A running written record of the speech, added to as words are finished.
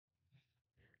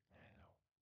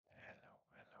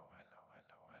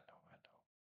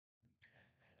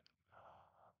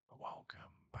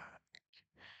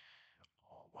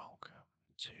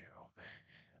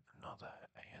another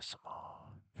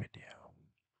ASMR video.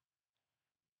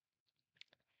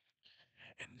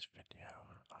 In this video,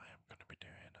 I am going to be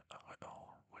doing a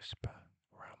little whisper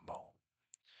ramble,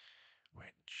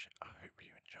 which I hope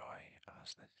you enjoy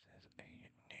as this is a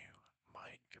new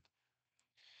mic.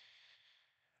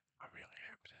 I really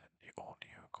hope that the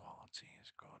audio quality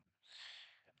is good,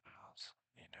 as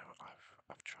you know,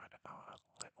 I've tried it out a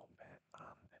little bit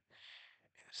and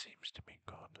it seems to be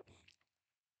good.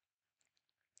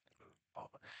 But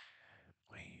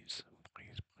please,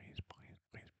 please, please, please,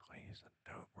 please, please,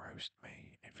 don't roast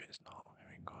me if it's not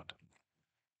very good.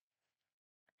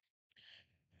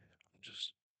 I'm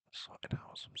just sorting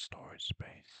out some storage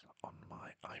space on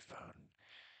my iPhone,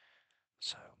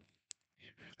 so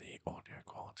if the audio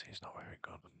quality is not very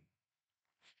good,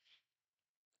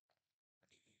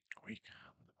 we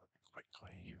can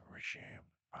quickly resume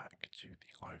back to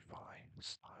the lo-fi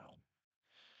style,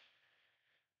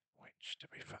 which, to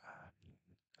be fair,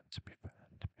 to be fair,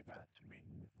 to be fair, to be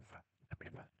fair, to be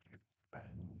fair, to be fair,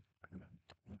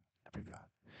 to be fair,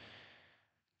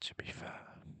 to be fair,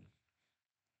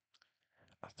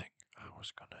 I think I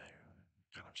was gonna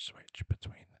kind of switch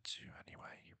between the two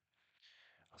anyway,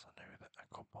 as I know that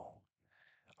a couple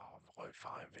of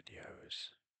lo-fi videos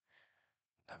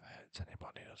never hurts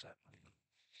anybody, does it?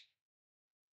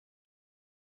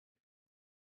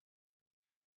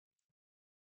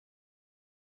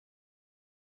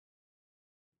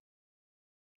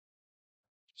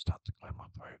 Start to clear my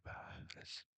throat there,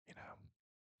 as you know,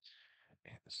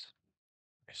 it's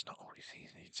it's not always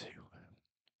easy to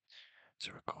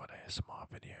record ASMR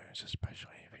videos,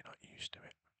 especially if you're not used to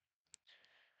it.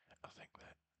 I think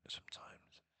that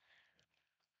sometimes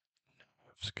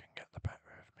nerves can get the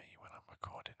better of me when I'm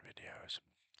recording videos,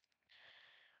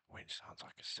 which sounds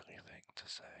like a silly thing to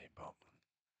say, but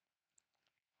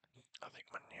I think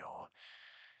when you're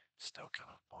still kind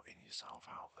of putting yourself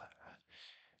out there,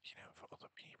 you know, for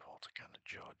other people to kind of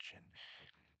judge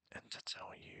and to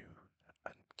tell you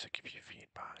and to give you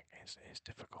feedback is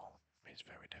difficult. It's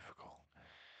very difficult.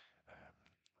 Um,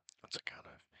 and to kind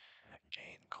of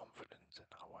gain confidence in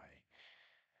that way.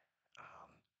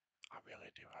 I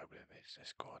really do hope that this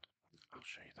is good. I'll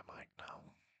show you the mic now.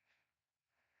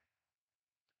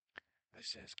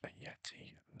 This is a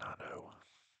Yeti Nano,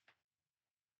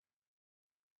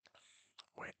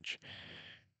 which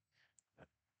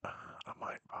I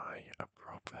might buy a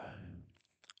proper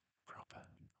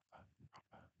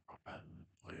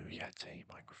blue Yeti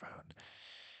microphone.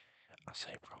 I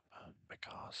say proper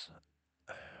because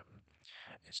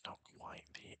it's not quite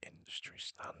the industry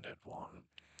standard one,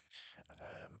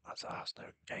 as it has no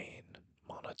gain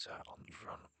monitor on the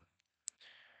front.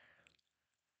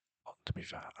 But to be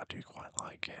fair, I do quite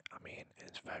like it. I mean,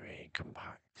 it's very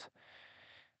compact.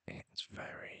 It's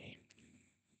very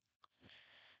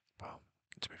well.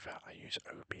 To be fair, I use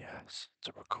OBS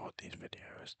to record these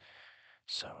videos,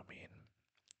 so I mean,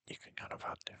 you can kind of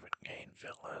add different gain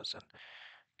filters and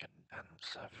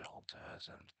condenser filters,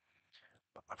 and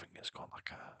but I think it's got like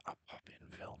a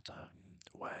pop-in filter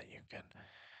where you can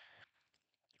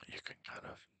kind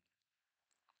of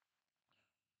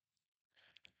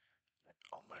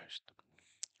almost,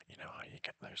 you know how you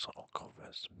get those little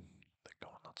covers that go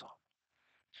on the top.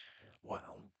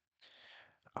 Well,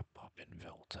 a pop-in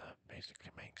filter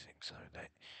basically makes it so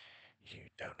that you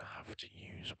don't have to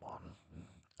use one,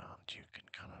 and you can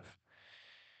kind of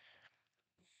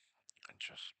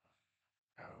just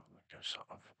go sort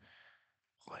of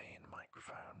plain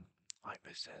microphone like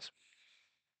this is.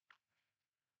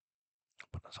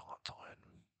 But there's a lot to learn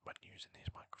when using these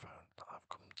microphones that I've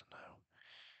come to know.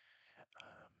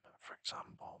 For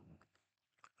example,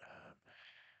 um,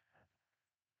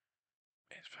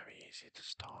 it's very easy to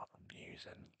start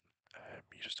using.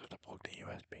 You just have to plug the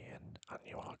USB in and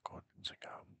you are good to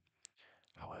go.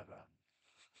 However,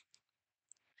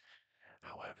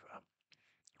 however,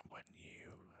 when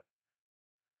you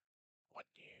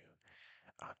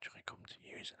actually come to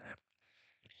using it,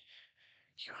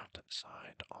 you have to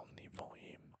decide on the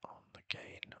volume, on the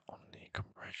gain, on the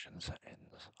compression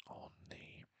settings, on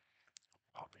the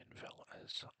pop-in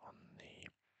filters, on the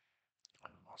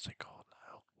what's it called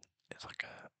now? It's like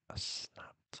a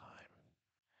snap time,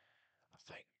 I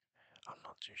think. I'm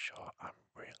not too sure. I'm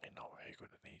really not very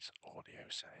good at these audio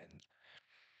settings.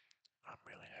 I'm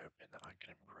really hoping that I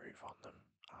can improve on them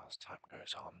as time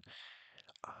goes on,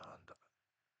 and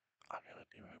I really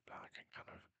do hope that I can kind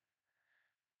of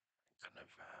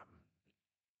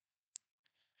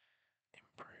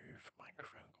improve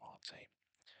microphone quality,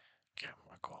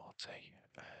 camera quality,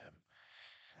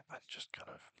 and just kind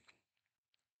of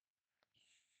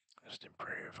just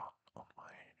improve on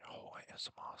my whole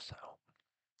ASMR setup.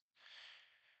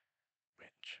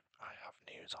 which I have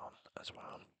news on as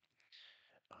well.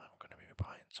 I'm going to be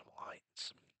buying some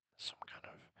lights, some kind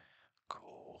of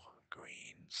cool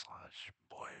green slash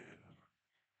blue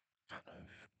kind of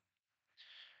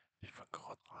different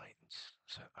coloured lights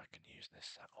so I can use this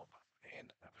setup in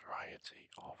a variety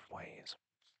of ways.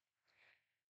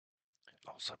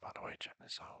 Also, by the way, check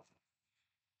this out.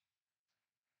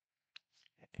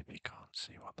 If you can't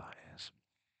see what that is,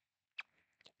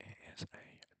 it is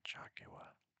a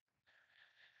Jaguar.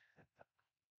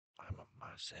 I'm a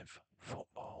massive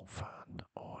football fan,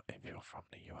 or if you're from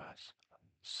the US,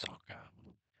 soccer,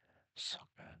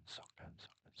 soccer, soccer,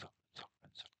 soccer, soccer, soccer,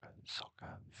 soccer,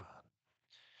 soccer fan.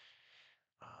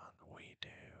 And we do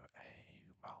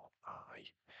I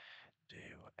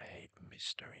do a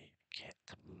mystery kit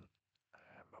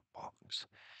box,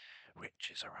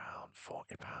 which is around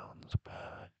 £40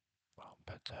 per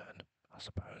turn, I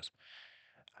suppose.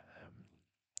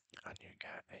 And you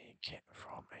get a kit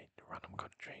from a random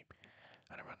country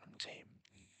and a random team.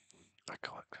 I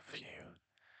collect a few.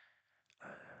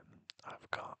 I've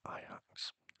got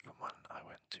Ajax from when I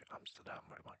went to Amsterdam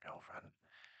with my girlfriend.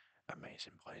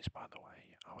 Amazing place, by the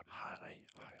way. I would highly,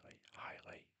 highly,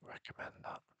 highly recommend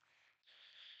that.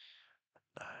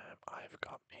 I've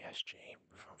got PSG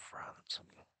from France.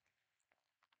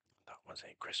 That was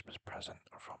a Christmas present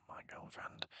from my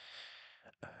girlfriend.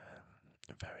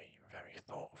 Very, very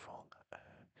thoughtful.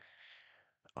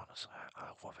 Honestly,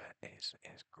 I love it. It's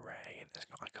grey and it's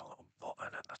got like a little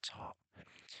button at the top,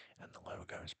 and the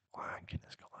logo is black, and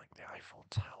it's got like the Eiffel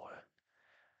Tower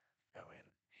going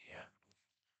here,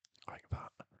 like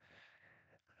that.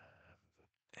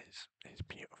 It's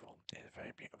beautiful. It's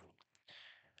very beautiful.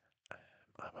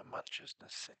 I'm a Manchester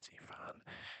City fan,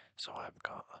 so I've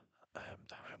got the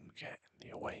home kit, the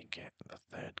away kit, the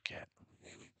third kit.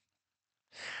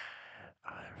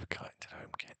 I've collected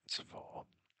home kits for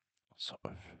sort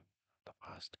of the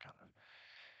past kind of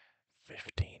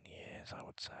 15 years, I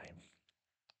would say.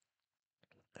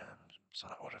 So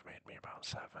that would have made me about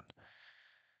 7.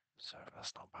 So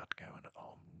that's not bad going at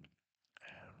all.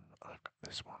 I've got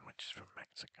this one which is from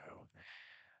Mexico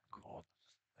called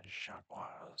the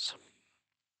Jaguars,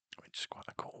 which is quite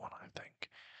a cool one, I think.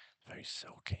 Very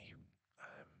silky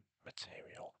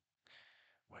material,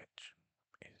 which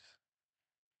is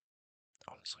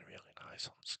honestly really nice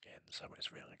on skin, so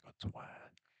it's really good to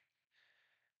wear.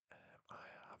 I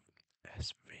have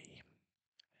SV,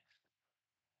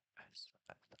 S,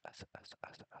 S, S, S,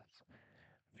 S, S,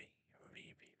 V,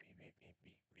 V, V, V, V, V,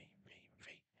 V, V, V, V,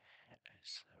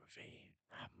 S, V,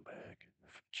 Hamburg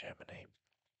from Germany.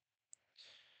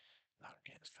 That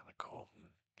gets kind of cool.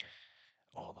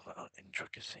 All the little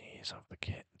intricacies of the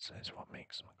kits is what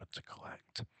makes them good to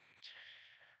collect.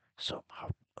 Some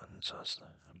have buttons, some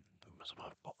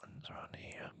have buttons around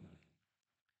here.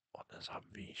 Others have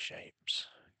V shapes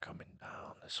coming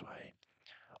down this way.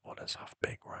 Others have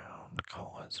big round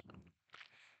collars.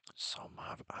 Some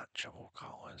have actual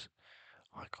collars,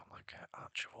 like on like an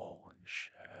actual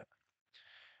shirt,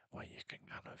 where you can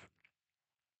kind of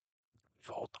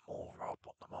fold them over or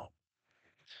put them up.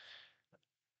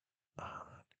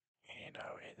 And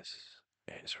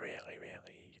it's really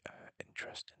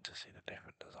interesting to see the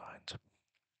different designs.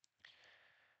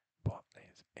 But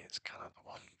it's kind of the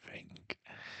one thing.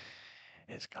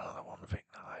 It's kind of the one thing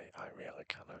that I really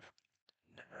kind of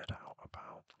nerd out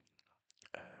about.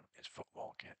 Is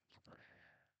football kit.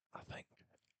 I think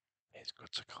it's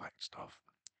good to collect stuff.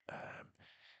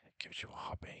 It gives you a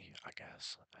hobby, I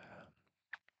guess.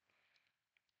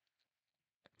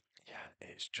 Yeah,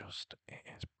 it is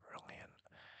brilliant.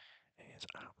 It is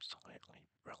absolutely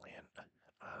brilliant.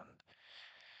 And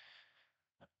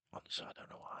honestly, I don't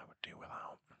know what I would do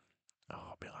without a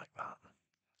hobby like that.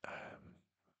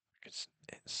 Because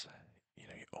it's, you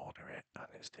order it and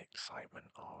it's the excitement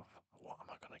of what am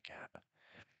I going to get.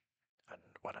 And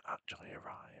when it actually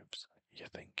arrives, you're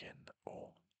thinking,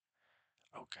 oh,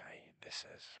 okay, this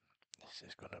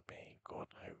is going to be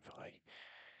good, hopefully.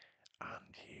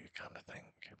 And you kind of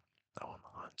think along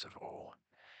the lines of, oh,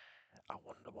 I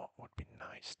wonder what would be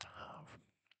nice to have.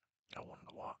 I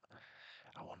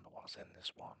wonder what's in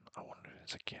this one. I wonder if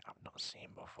it's a kit I've not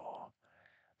seen before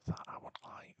that I would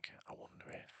like. I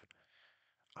wonder if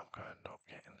I'm going to end up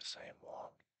getting the same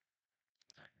one.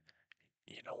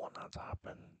 You don't want that to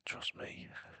happen, trust me.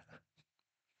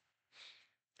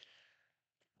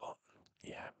 But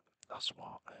yeah, that's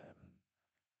what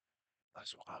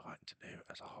I like to do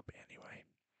as a hobby anyway.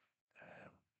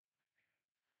 Um,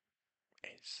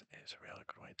 it's a really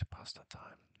good way to pass the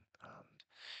time, and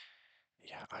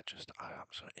yeah, I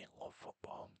absolutely love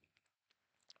football.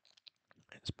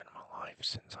 It's been my life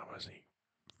since I was a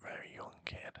very young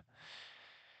kid.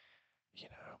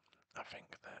 I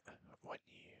think that when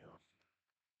you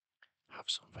have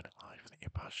something in life that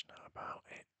you're passionate about,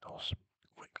 it does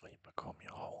quickly become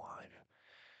your whole life.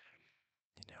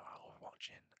 You know, I love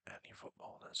watching any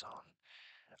football that's on.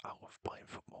 I love playing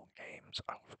football games.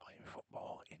 I love playing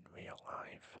football in real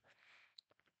life.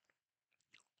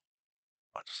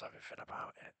 I just everything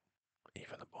about it,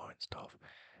 even the boring stuff,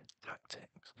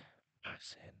 tactics,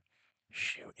 passing,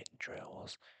 shooting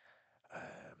drills,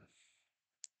 um,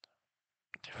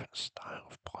 different style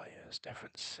of players,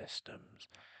 different systems.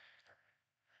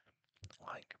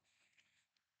 Like,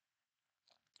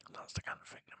 that's the kind of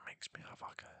thing that makes me have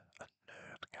like a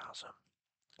nerdgasm.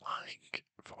 Like,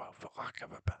 for lack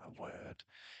of a better word,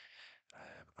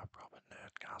 a proper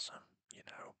nerdgasm, you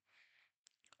know.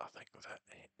 I think that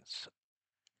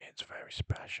it's very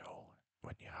special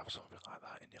when you have something like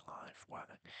that in your life where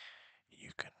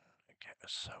you can get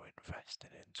so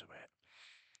invested into it,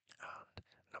 and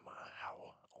no matter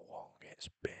how long it's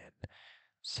been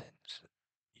since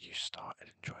you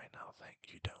started enjoying that thing,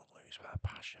 you don't lose that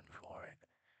passion for it.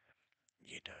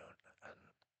 You don't, and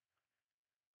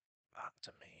that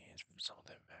to me is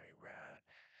something very rare,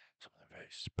 something very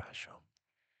special,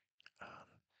 and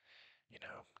you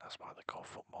know that's why they call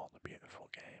football the beautiful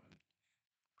game,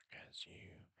 because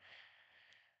you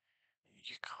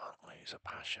can't lose a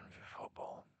passion for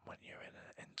football when you're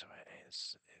into it.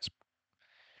 It's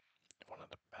one of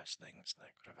the best things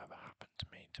that could have ever happened to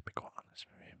me, to be quite honest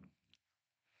with you.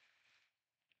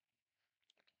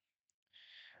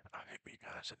 I hope you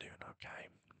guys are doing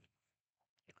okay.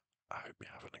 I hope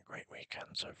you're having a great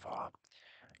weekend so far.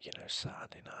 You know,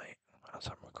 Saturday night, as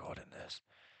I'm recording this,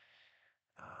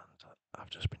 and I've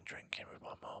just been drinking with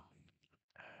my mum.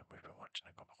 We've been watching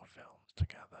a couple of films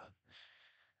together.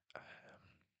 Um,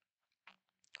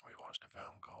 we watched a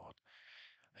film called,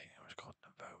 I think it was called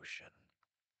Devotion,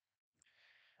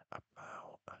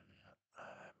 about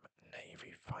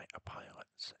Navy fighter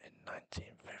pilots in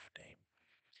 1950.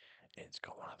 It's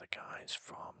got one of the guys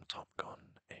from Top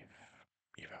Gun, if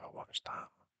you've ever watched that.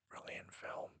 Brilliant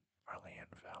film,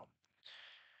 brilliant film.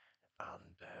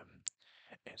 And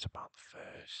it's about the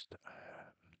first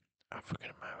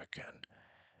African American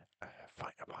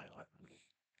fighter pilot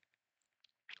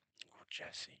called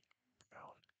Jesse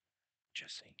Brown.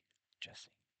 Jesse,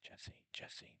 Jesse, Jesse,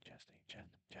 Jesse, Jesse,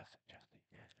 Jesse, Jesse, Jesse,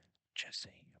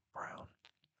 Jesse Brown.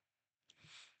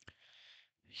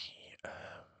 He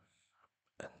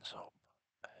ends up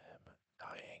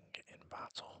dying in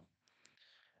battle,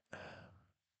 um,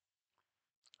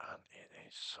 and it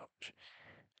is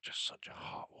just such a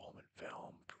heartwarming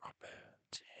film, proper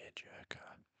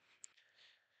tearjerker.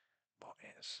 But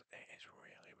it is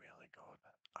really really good.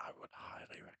 I would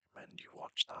highly recommend you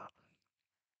watch that.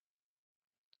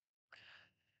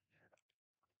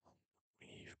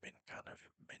 We've been kind of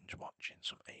binge watching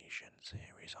some Asian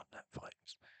series on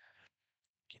Netflix.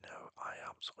 You know, I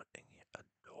absolutely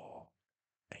adore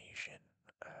Asian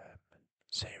um,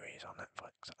 series on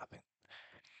Netflix. I think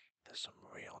there's some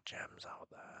real gems out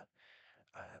there,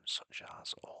 such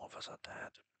as All of Us Are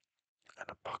Dead, an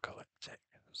apocalyptic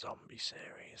zombie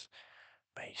series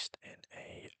based in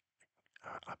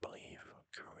I believe,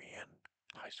 Korean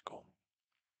high school.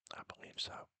 I believe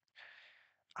so.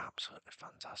 Absolutely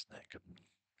fantastic. And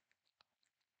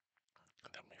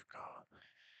then we've got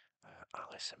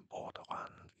Alice in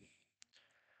Borderland.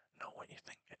 Know what you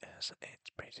think it is?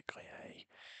 It's basically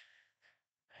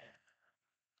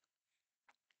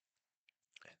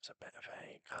it's a bit of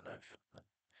a kind of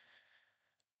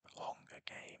Hunger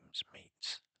Games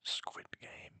meets Squid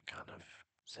Game kind of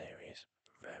series.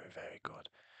 Very, very good.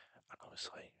 And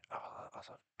obviously, as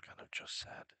I've kind of just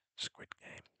said, Squid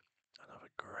Game, another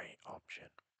great option.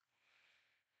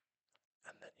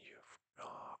 And then you've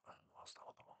got, what's the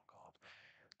other one called?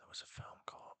 There was a film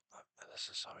called,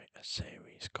 a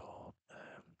series called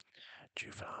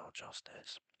Juvenile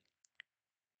Justice.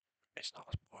 It's not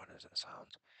as boring as it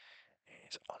sounds.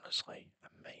 It's honestly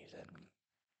amazing.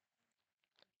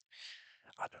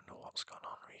 I don't know what's gone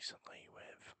on recently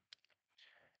with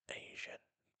Asian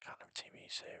kind of TV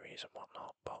series and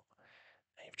whatnot, but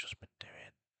they've just been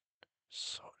doing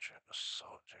such a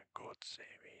good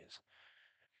series.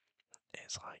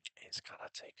 It's like it's kind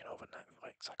of taken over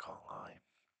Netflix. I can't lie.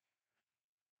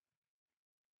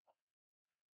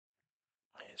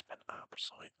 It's been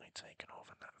absolutely taken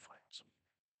over Netflix,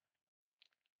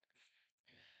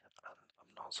 and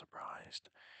I'm not surprised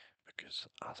because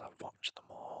as I've watched them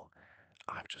all,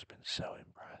 I've just been so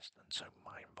impressed and so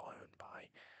mind blown by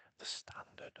the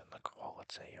standard and the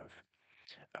quality of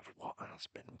what has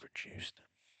been produced.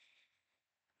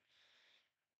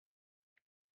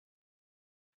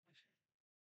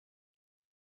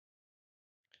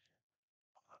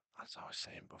 as I was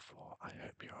saying before, I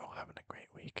hope you're all having a great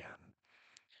weekend.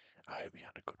 I hope you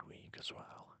had a good week as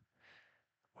well,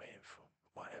 with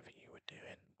whatever you were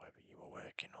doing, whether you were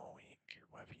working all week,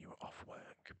 whether you were off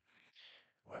work,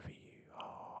 whether you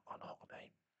are on holiday.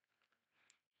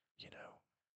 You know,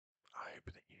 I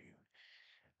hope that you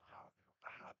have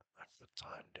had a good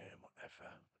time doing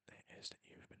whatever it is that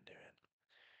you've been doing.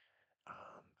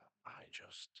 And I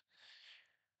just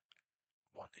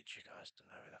wanted you guys to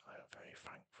know that I am very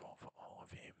thankful for all of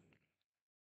you.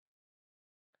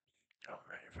 I'm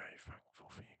very, very thankful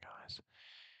for you guys.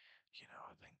 You know,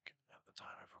 I think at the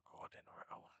time of recording we're at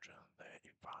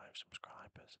 135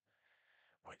 subscribers,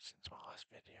 which since my last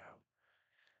video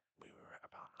we were at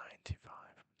about 95.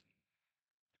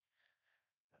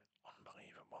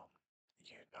 Unbelievable.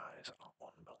 You guys are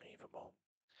unbelievable.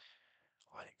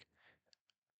 Like,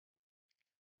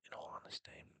 in all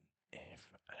honesty, if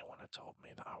anyone had told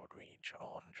me that I would reach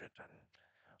 100 and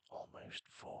almost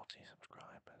 40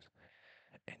 subscribers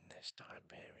in this time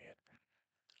period,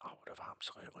 I would have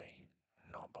absolutely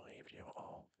not believed you at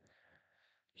all.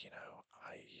 You know,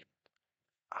 I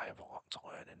have a lot to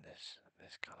learn in this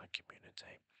kind of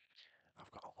community.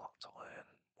 I've got a lot to learn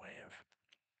with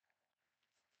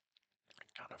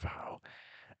kind of how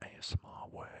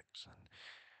ASMR works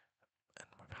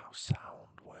and with how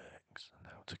sound works and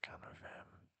how to kind of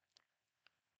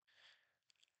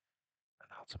and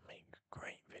how to make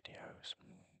great videos.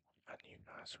 And you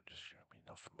guys have just shown me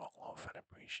nothing but love and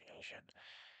appreciation.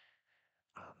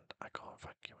 And I can't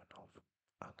thank you enough.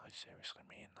 And I seriously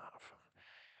mean that from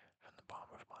the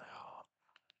bottom of my heart.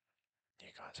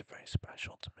 You guys are very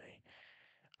special to me,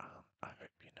 and I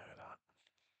hope you know that.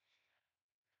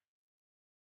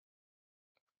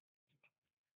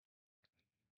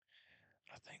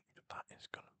 I think that is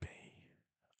gonna be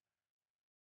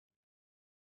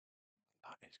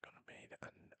the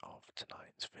end of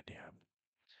tonight's video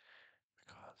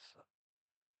because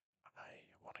I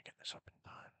want to get this up in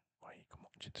time where you can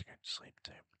watch it to go to sleep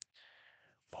too.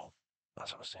 But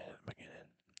as I was saying at the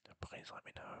beginning, please let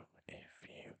me know if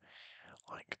you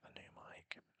like the new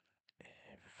mic,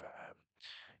 if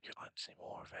you'd like to see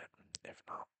more of it. If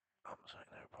not,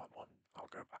 absolutely no problem.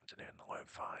 I'll go back to doing the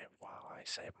lo-fi while I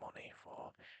save money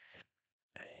for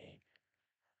a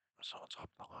sort of top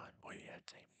of the line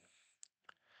Yeti.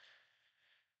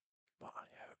 But I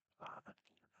hope that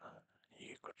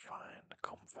you could find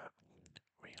comfort,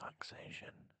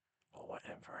 relaxation, or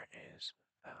whatever it is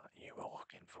that you were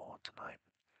looking for tonight.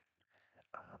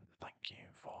 And thank you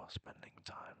for spending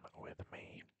time with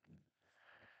me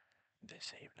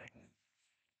this evening.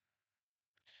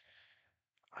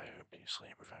 I hope you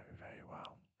sleep very, very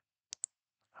well.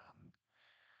 And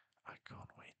I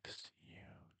can't wait to see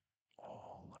you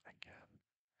all again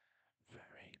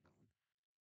very,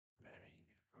 very,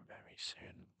 very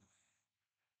soon.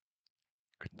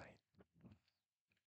 Good night.